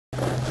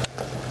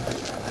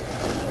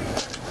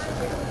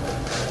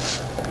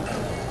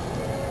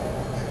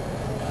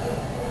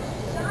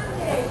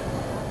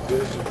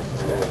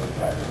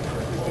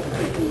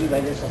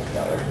this old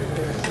color.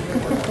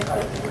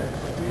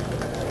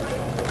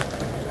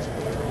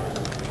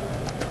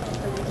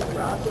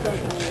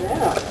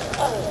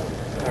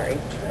 Sorry.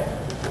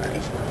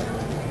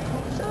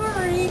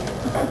 Sorry.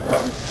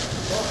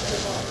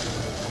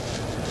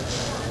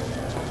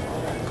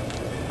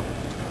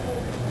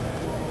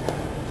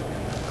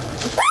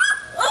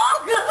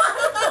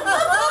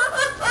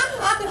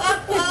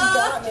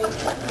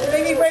 It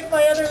made me break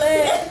my other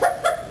leg.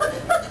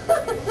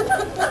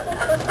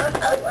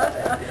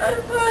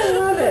 I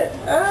love it.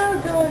 Oh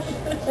gosh.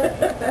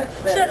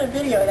 Should have a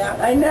video of that.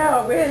 I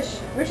know.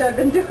 Wish I'd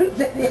been doing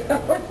video.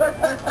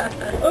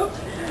 Oops.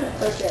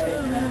 Okay.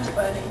 Oh, that's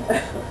funny.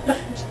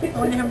 I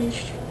wonder how many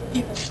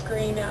people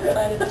scream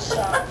outside of the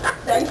shop.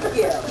 Thank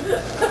you.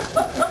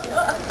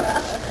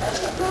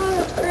 Oh,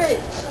 that's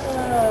great.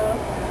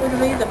 Look at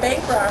me, the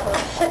bank robber.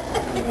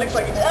 He looks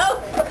like a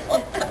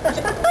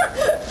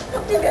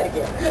you gotta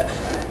get it.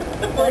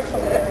 That's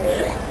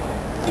hilarious.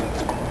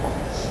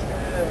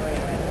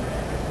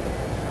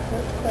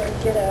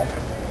 Let's get up.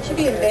 Should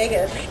be in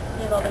Vegas.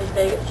 You know, he's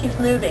Vegas. He's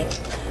moving.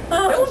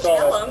 Oh, don't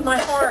tell him. My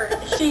heart.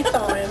 She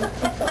saw him.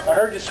 I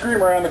heard you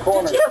scream around the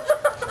corner.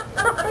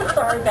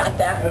 Sorry about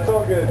that. That's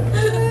all good.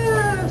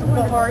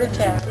 The heart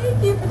attack.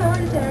 Thank you for the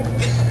heart attack.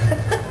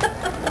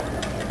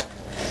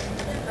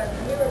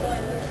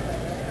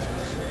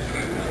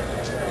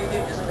 What do you do?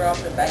 Just rob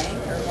the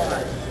bank or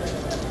what?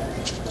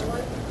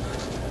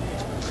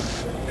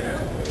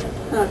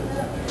 Huh.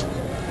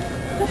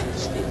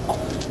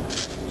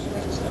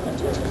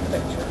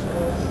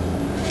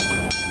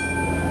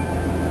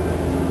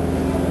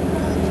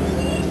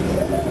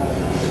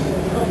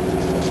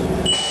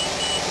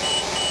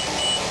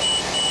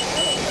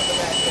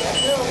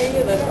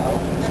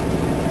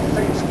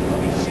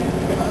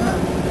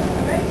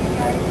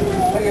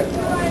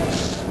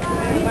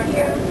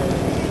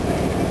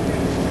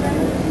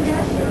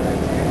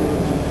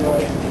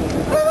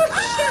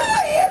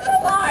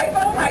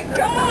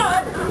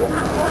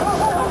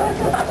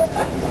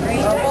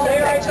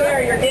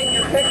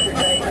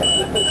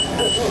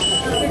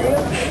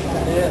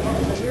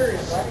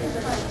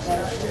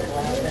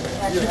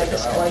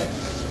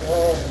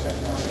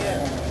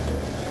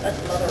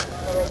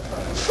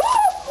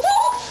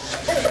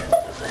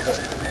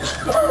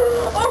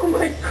 Oh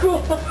my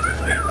God!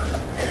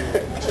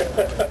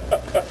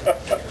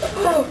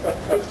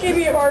 Oh, gave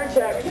me a heart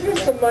attack. Give me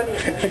some money.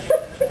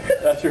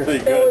 That's really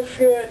good. That was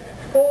good.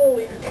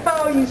 Holy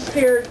cow, you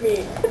scared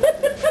me.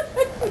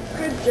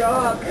 Good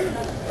job. I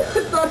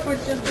thought it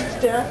was just a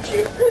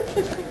statue.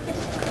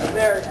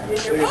 There.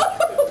 Oh,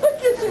 look,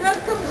 his head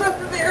comes up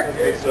there. I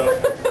think so.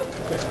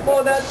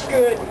 Oh, that's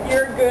good.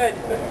 You're good.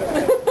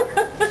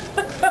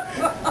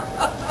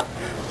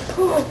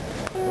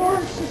 Oh,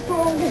 she's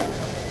going.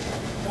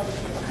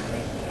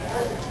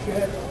 That's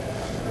good.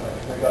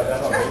 We got that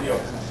on video.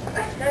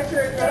 That's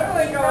your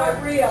definitely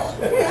not real.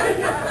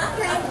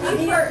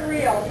 He is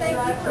real. Thank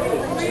you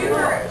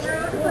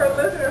for a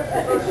listener.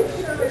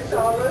 Surely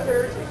saw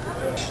listeners.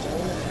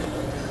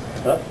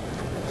 Huh?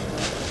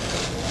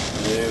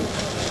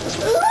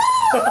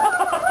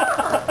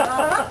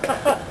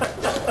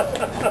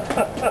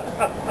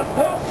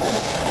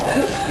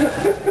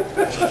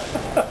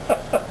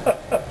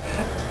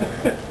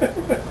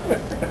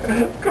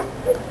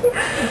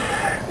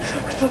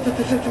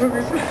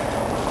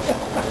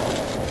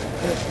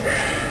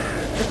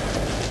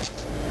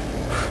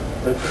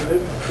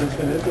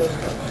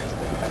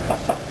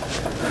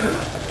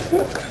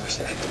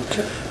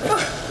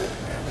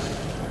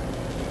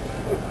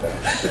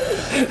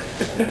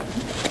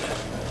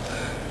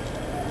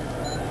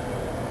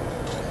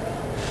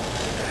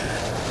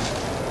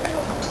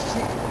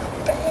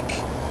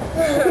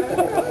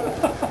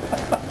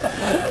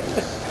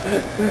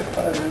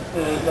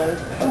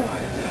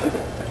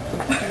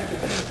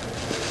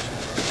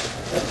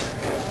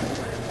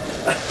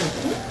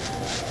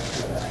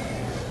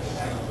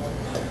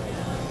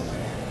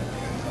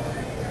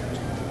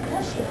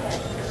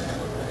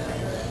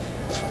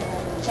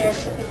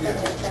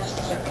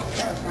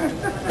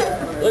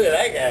 Look at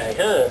that guy,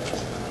 huh?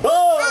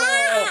 Oh!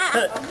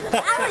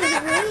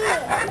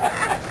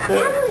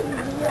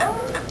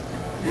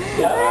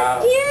 Wow.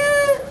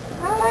 Cute!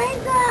 I like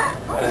that.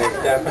 It's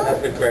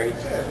definitely great.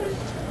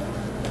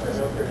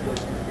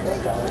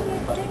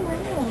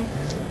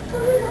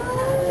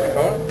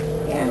 Huh?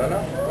 Yeah. No, no.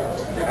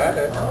 You had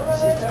it.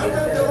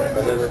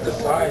 But it was the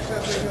size.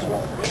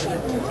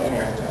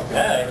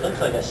 Yeah, it looks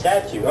like a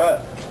statue, huh?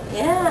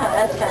 Yeah,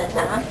 that's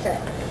fantastic.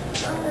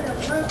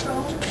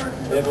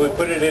 If we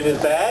put it in his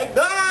bag,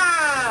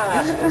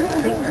 ah!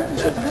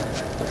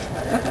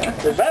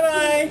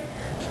 Bye-bye!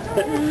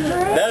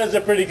 That was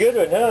a pretty good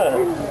one, huh?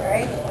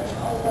 Right?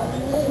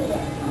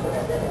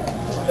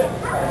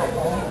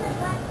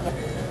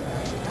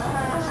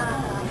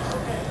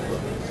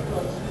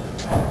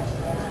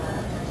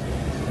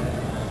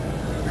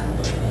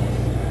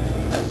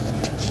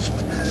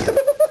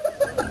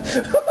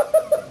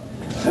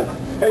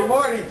 Hey,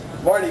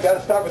 Marty, you got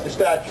to stop at the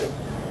statue.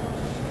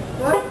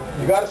 What?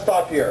 You got to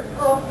stop here.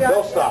 Oh, God.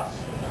 They'll stop.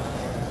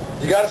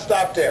 You got to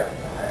stop there.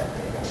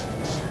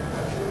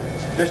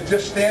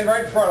 Just stand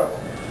right in front of them.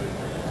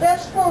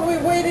 That's where we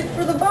waited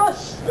for the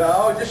bus.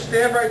 No, just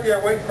stand right there,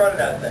 wait in front of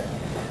that thing.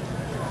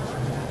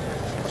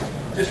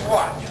 Just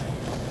watch.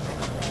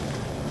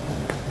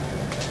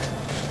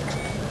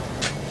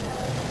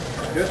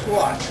 Just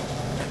watch.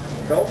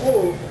 Don't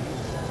move.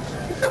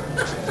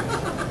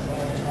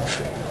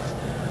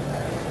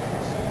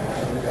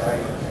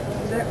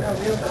 Is that a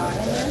real guy?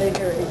 Stay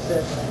here, he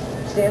said.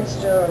 Stand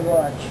still and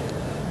watch.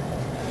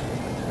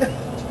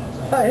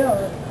 I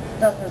know,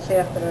 nothing's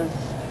happening.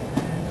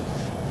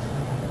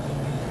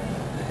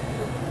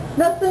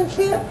 Nothing's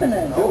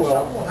happening. Oh, well,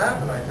 something will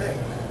happen, I think.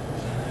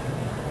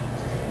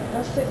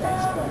 Let's sit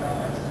next to him.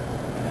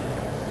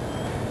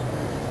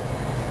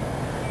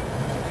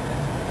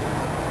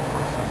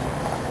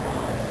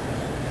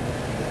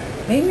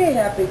 He may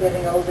not be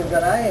getting older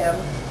than I am.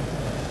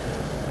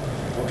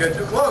 Don't get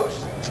too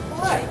close.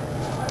 Why?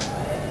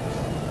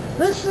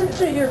 Listen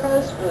to your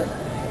husband.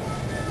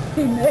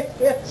 He may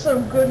have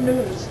some good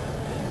news.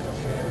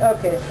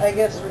 Okay, I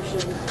guess we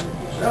should.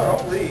 No,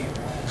 don't leave.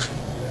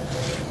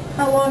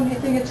 How long do you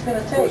think it's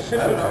going to take?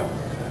 I don't know.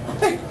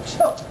 I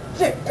don't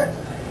dare.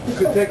 It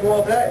could take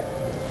all day.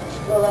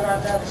 Well, then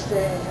I'm not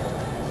staying.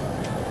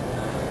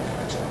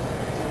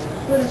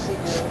 What is he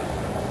doing?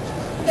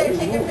 You gotta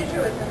take a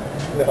picture with him.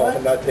 No,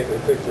 I'm not taking a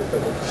picture of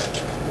it.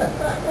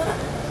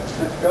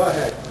 Go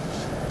ahead.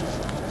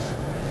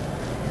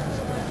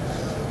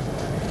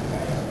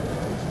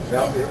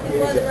 No, He's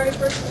one of the very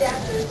first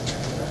chapters.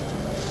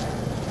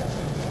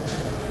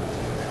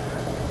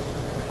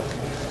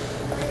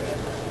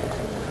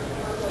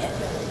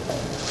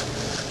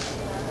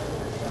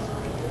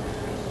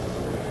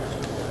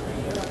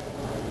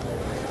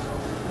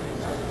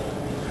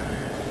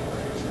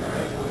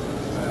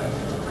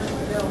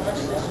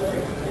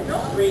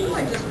 Don't read.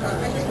 I just put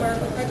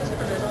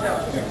it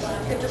down.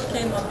 It just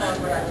came up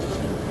on what I was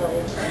looking for.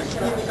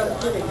 Maybe I'm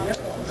kidding.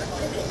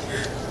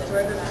 So I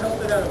just help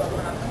it out about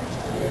what I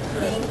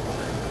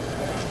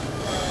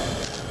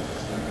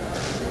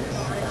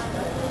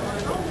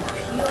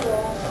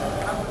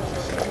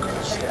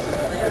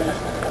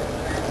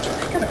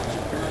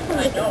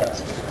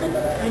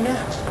know.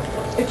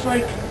 It's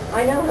like,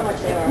 I know how much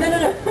they are.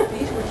 no.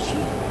 These were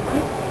cheap.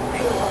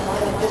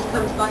 It just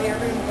comes by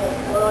every,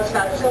 well, it's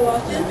not so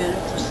often.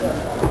 Minutes or so.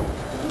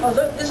 Oh,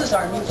 look, this is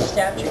our new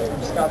statue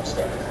from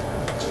Scottsdale.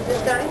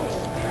 This guy?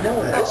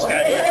 No, this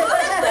guy.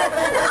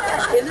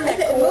 Isn't it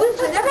It cool?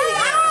 moves and everything.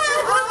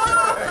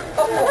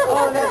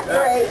 Oh, that's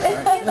great.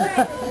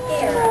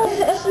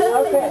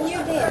 Okay. You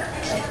did.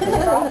 It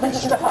probably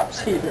stops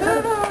here.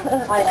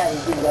 I had to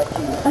do that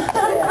to you.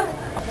 Yeah.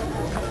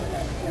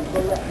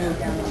 We'll let me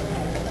down.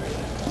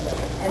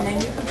 And then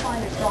you can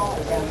find a doll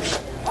down there.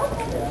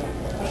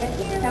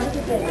 Have a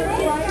good day.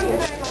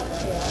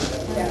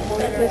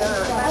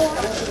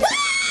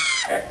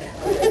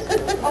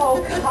 Oh,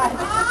 God.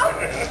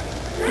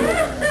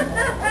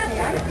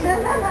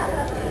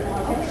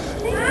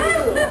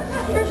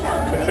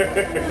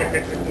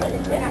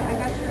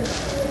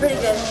 Pretty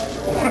good.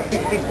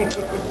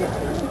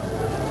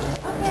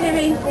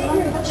 Timmy.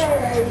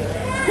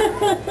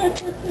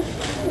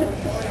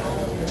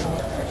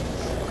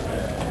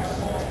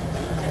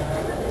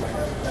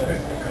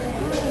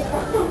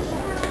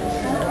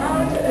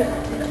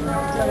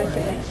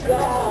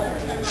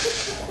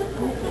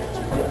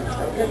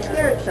 The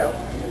spirit show.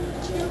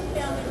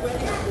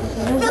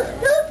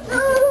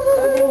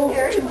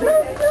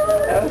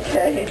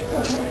 Okay.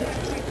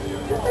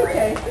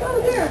 Okay.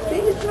 Oh, there.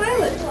 See, he's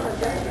smiling.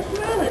 He's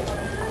smiling.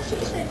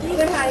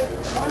 Say hi.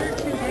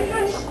 Say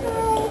hi.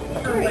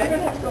 All right, I don't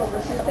have to go over.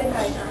 So say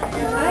hi.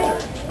 Hi.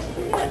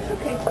 Yeah, it's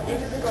okay. You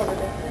just go over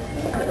there.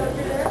 Go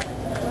over there.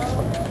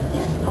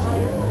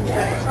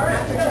 Yeah. All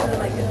right.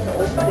 Like it's the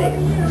old thing.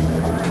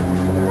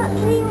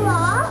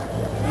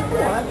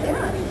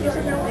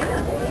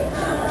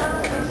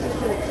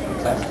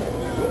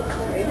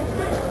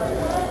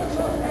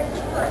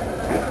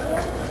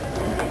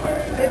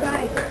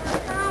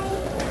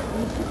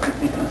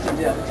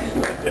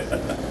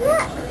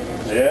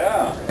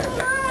 Yeah.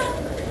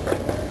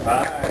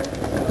 Hi.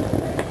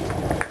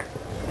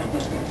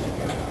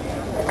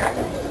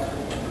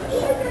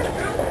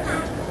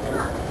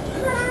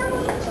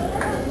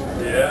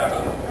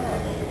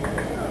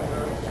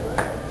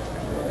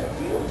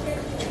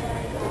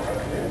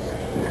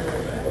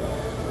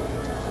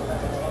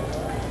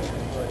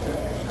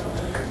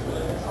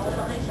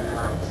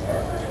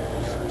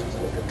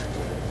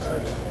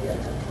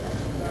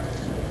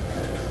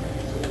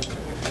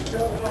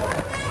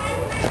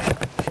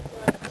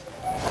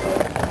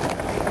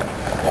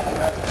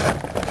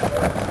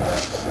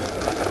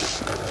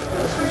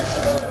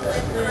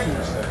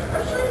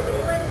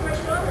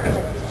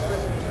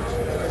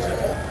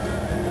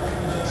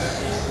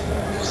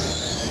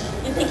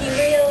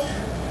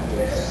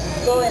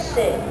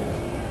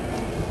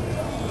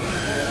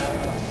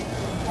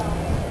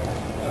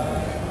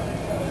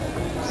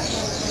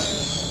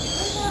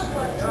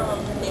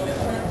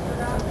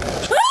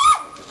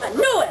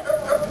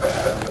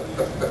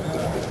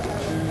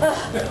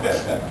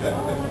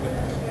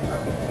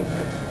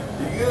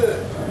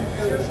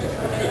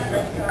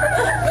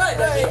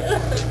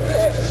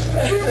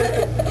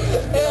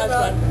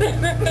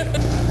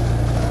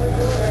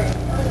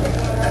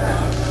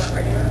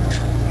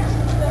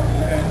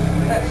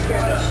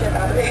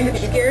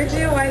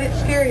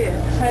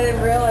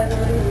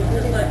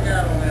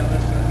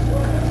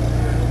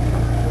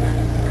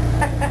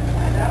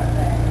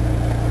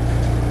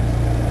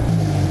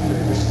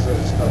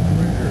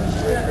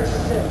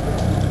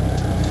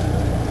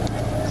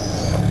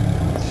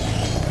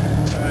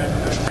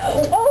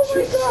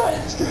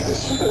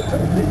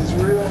 It's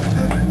real.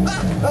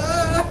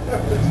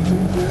 It's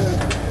too good.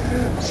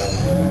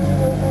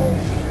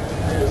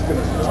 It's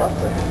gonna stop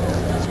it.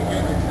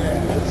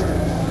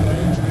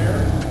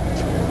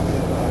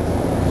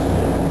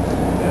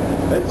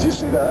 Did you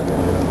see that?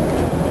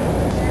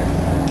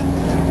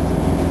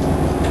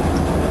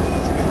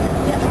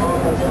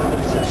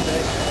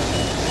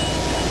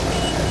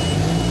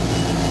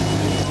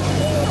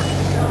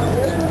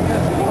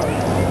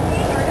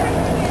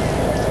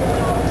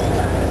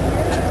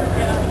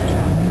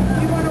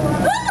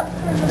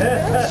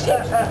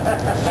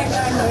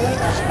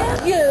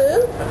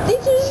 You?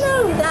 Did you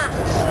know that?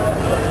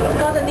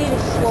 God, I need a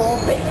small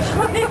bitch.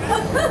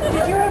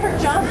 Did you ever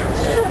jump?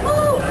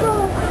 Oh,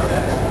 God.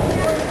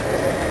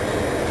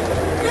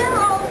 No.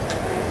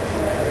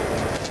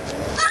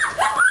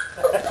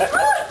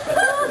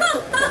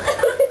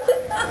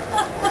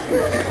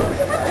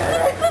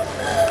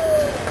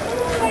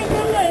 Oh my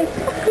goodness.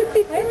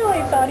 I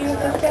really thought he was a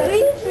sketchy.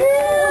 Me too.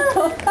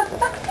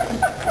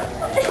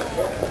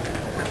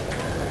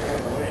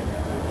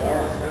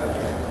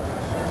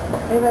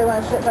 Anybody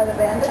want to sit by the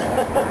bandit? He's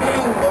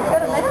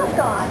got a mask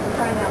on.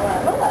 Trying out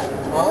loud. Look.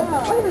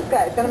 Look at this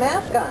guy. He's got a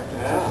mask on.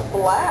 Yeah.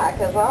 Black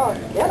as all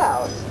get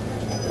out.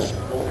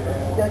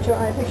 Don't you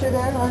want my picture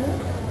there, honey?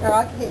 Or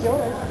I can get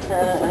yours.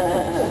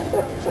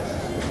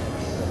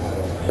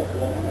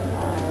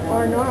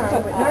 Or Norm.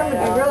 Norm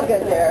would be real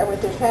good there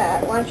with his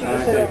hat. Why don't you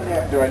just sit over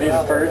there? Do I need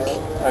a purse?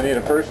 I need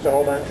a purse to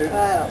hold on to?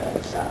 I don't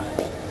think so.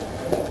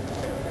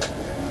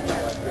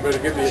 You better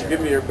give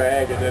me your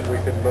bag and then we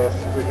can both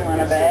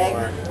Want a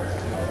bag?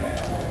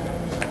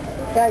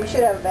 Yeah, you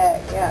should have a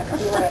bag. Yeah, 'cause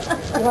you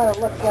want to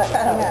look like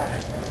yeah.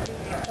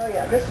 Oh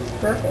yeah, this is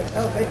perfect.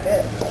 Oh, good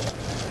fit.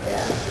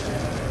 Yeah.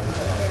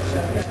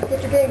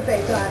 Get your game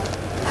face on.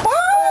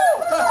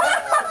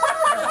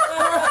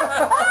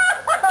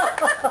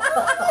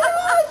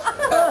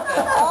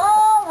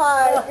 Oh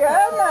my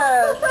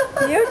goodness!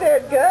 You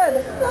did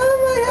good. Oh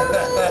my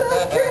heavens!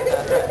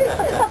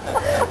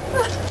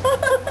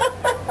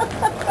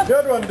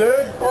 Good one,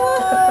 dude. Oh,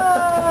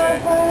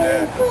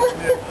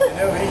 You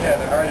know he had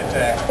a heart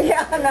attack.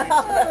 yeah, no,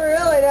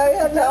 really,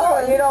 no,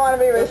 you don't want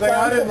to be Good thing I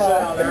didn't responsible.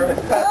 sound there.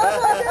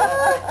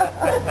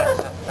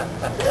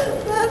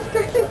 That's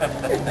great.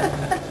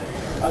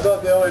 I thought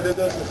they only did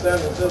this in San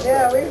Francisco.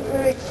 Yeah,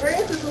 we've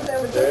experienced this with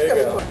San There you Francisco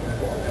go.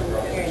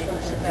 before. Here, you can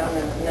sit down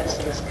next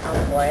to this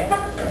cowboy. You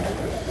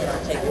want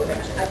to take a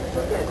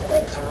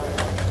picture?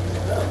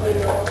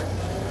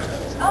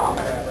 Oh.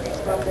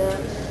 From them,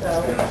 so,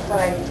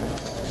 fine.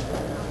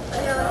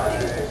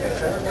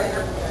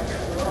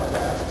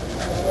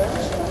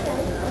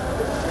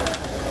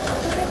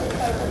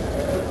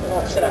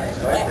 Sit up.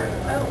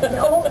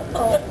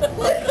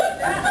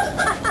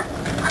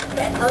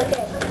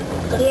 Okay.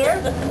 Here?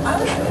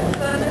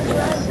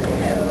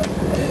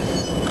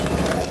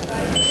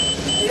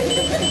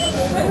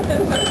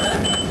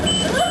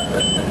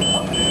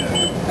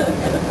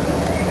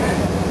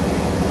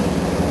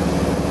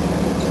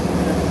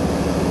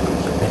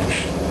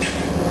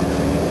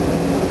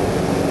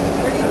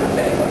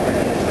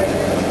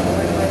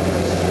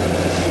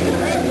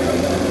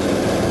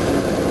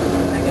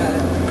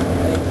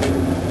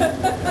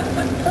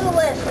 Who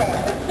is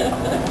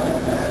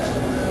that?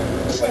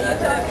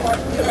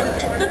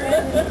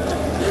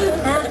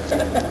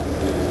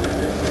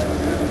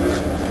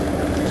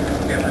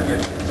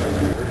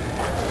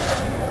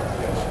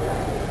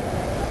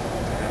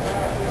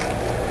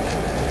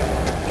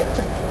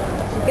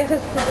 Get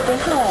his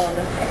phone.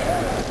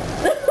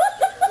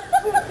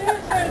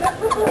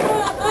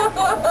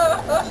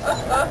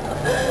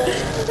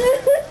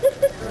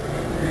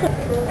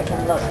 I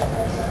can look.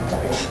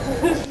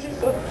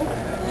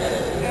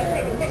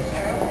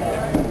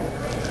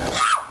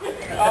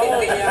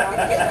 Oh, yeah.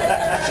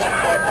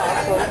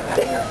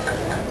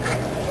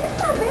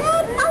 Not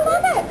bad. I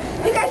love it.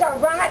 You guys are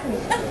rotten.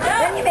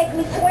 Then you make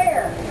me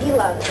swear. He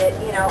loves it.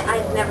 You know,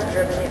 I've never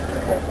driven it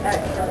because,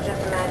 you know,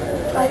 just imagine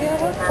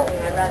anything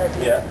happening. I'd rather be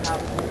in the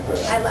house.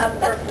 I love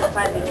personal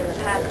fun being in the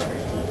passenger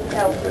seat.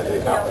 So,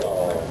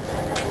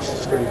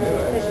 It's pretty good.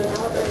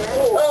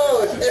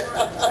 Oh, yeah.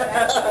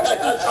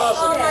 That's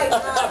awesome. Oh my God.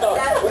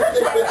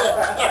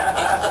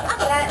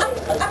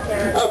 That's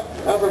terrible.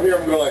 I'm from here,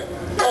 I'm going like,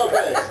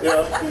 okay,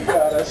 yeah. You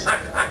got us.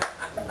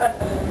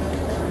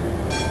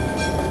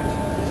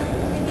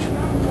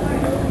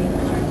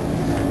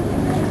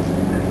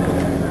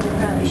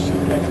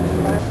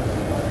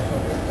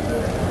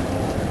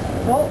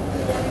 Oh.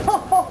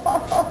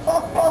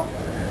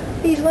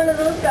 He's one of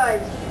those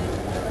guys.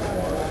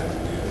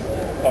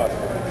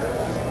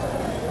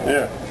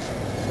 Here.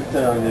 Sit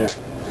down there.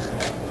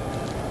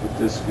 With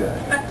this guy.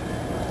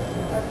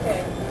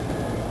 Okay.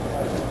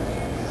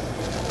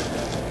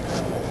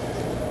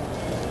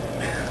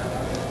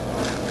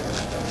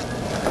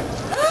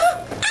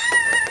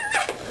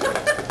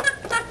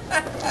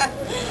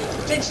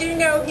 Did you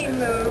know he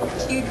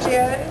moved? You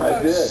did?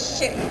 I did.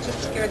 Shit, you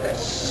just scared the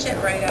shit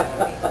right out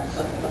of me.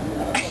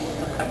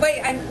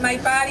 Wait, my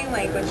body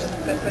language is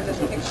good for this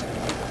picture.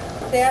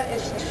 That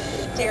is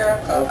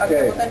hysterical.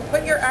 Okay, well then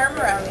put your arm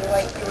around me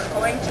like you were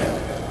going to.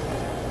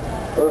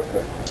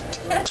 Perfect.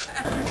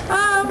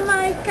 Oh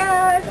my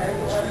God.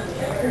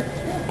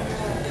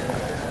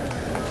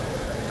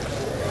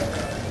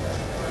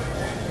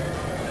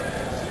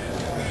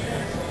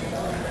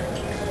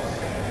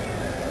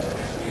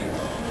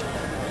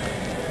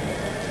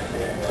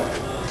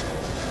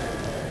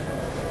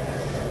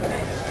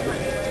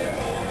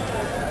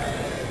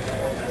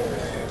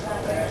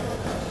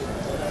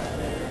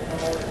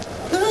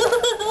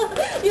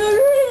 You're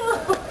real.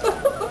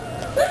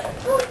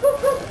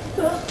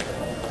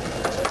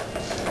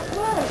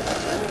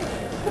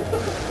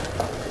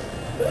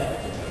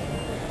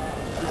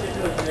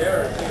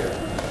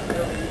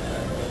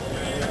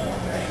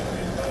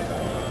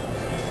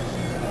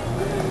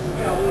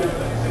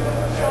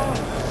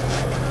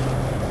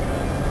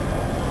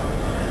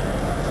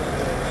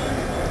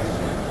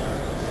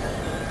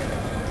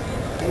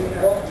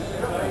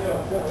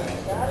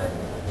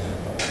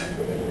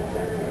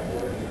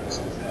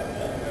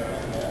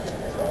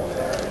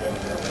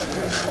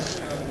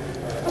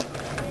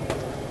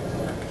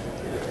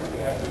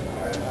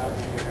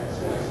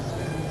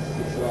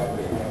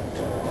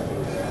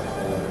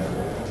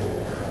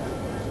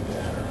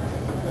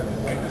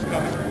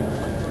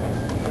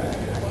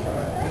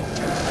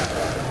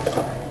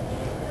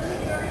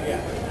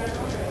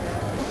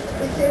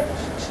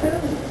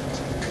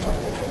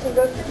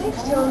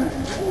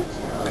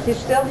 He's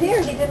still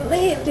here. He didn't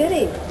leave, did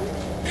he?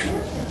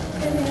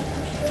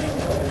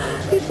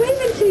 He's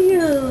waving to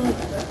you.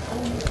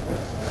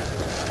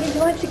 He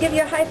wants to give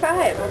you a high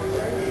five.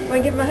 Want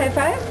to give him a high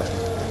five?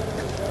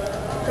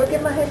 Go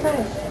give him a high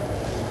five.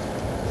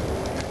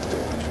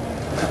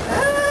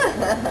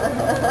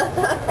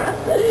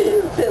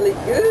 Silly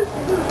goose.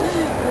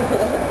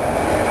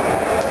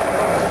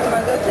 You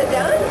want to go sit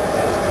down?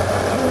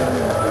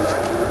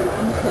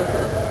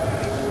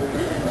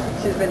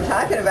 She's been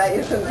talking about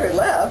you since we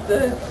left.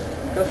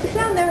 Go sit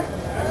down there.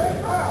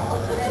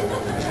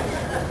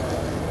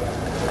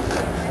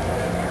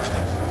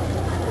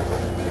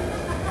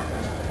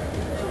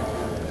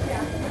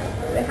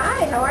 Say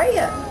hi, how are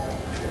you?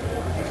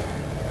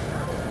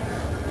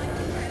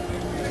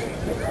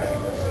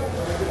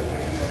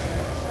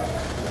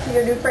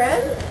 Your new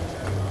friend?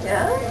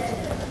 Yeah?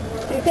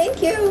 Say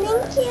thank you.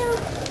 Thank you.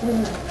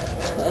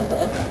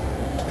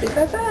 Say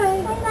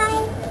bye-bye.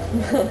 Bye-bye.